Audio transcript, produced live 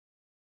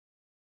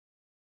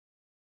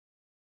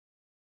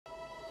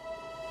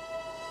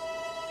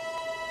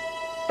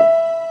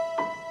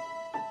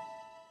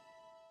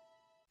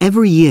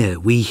Every year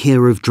we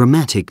hear of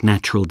dramatic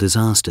natural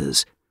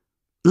disasters.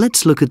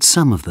 Let's look at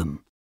some of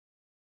them.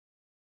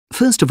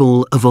 First of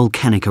all, a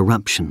volcanic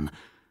eruption,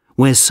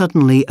 where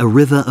suddenly a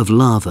river of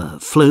lava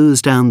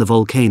flows down the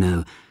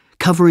volcano,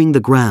 covering the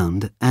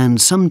ground and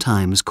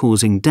sometimes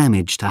causing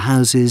damage to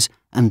houses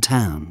and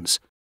towns.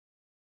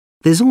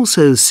 There's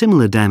also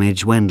similar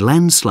damage when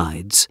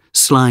landslides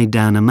slide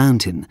down a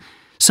mountain,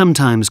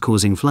 sometimes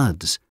causing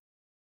floods.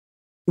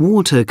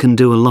 Water can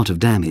do a lot of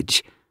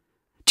damage.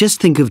 Just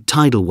think of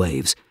tidal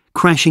waves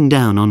crashing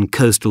down on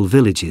coastal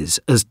villages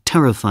as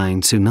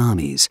terrifying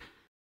tsunamis.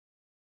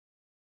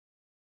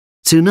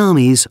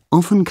 Tsunamis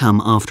often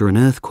come after an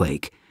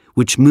earthquake,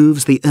 which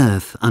moves the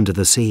earth under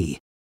the sea.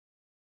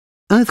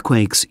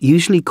 Earthquakes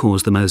usually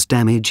cause the most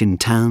damage in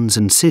towns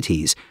and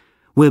cities,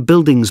 where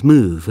buildings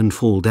move and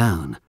fall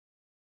down.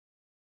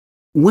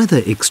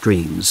 Weather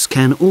extremes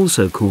can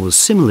also cause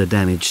similar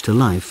damage to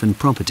life and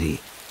property.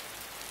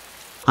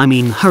 I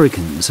mean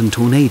hurricanes and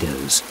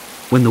tornadoes,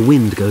 when the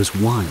wind goes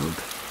wild.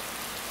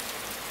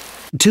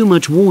 Too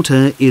much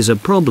water is a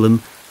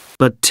problem,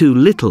 but too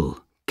little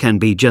can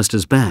be just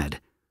as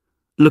bad.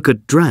 Look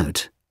at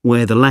drought,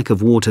 where the lack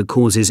of water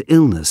causes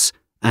illness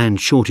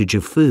and shortage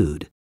of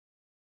food.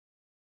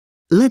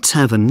 Let's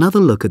have another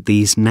look at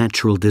these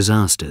natural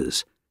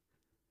disasters.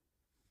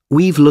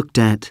 We've looked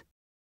at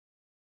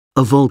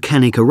a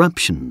volcanic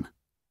eruption,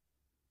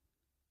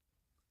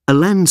 a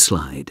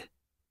landslide,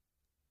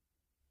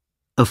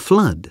 a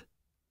flood,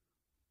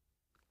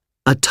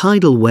 a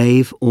tidal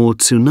wave or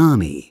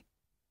tsunami,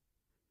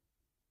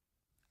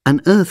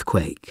 an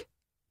earthquake,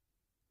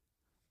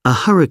 a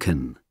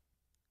hurricane,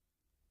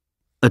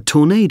 a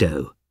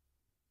tornado,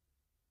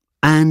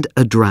 and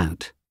a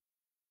drought.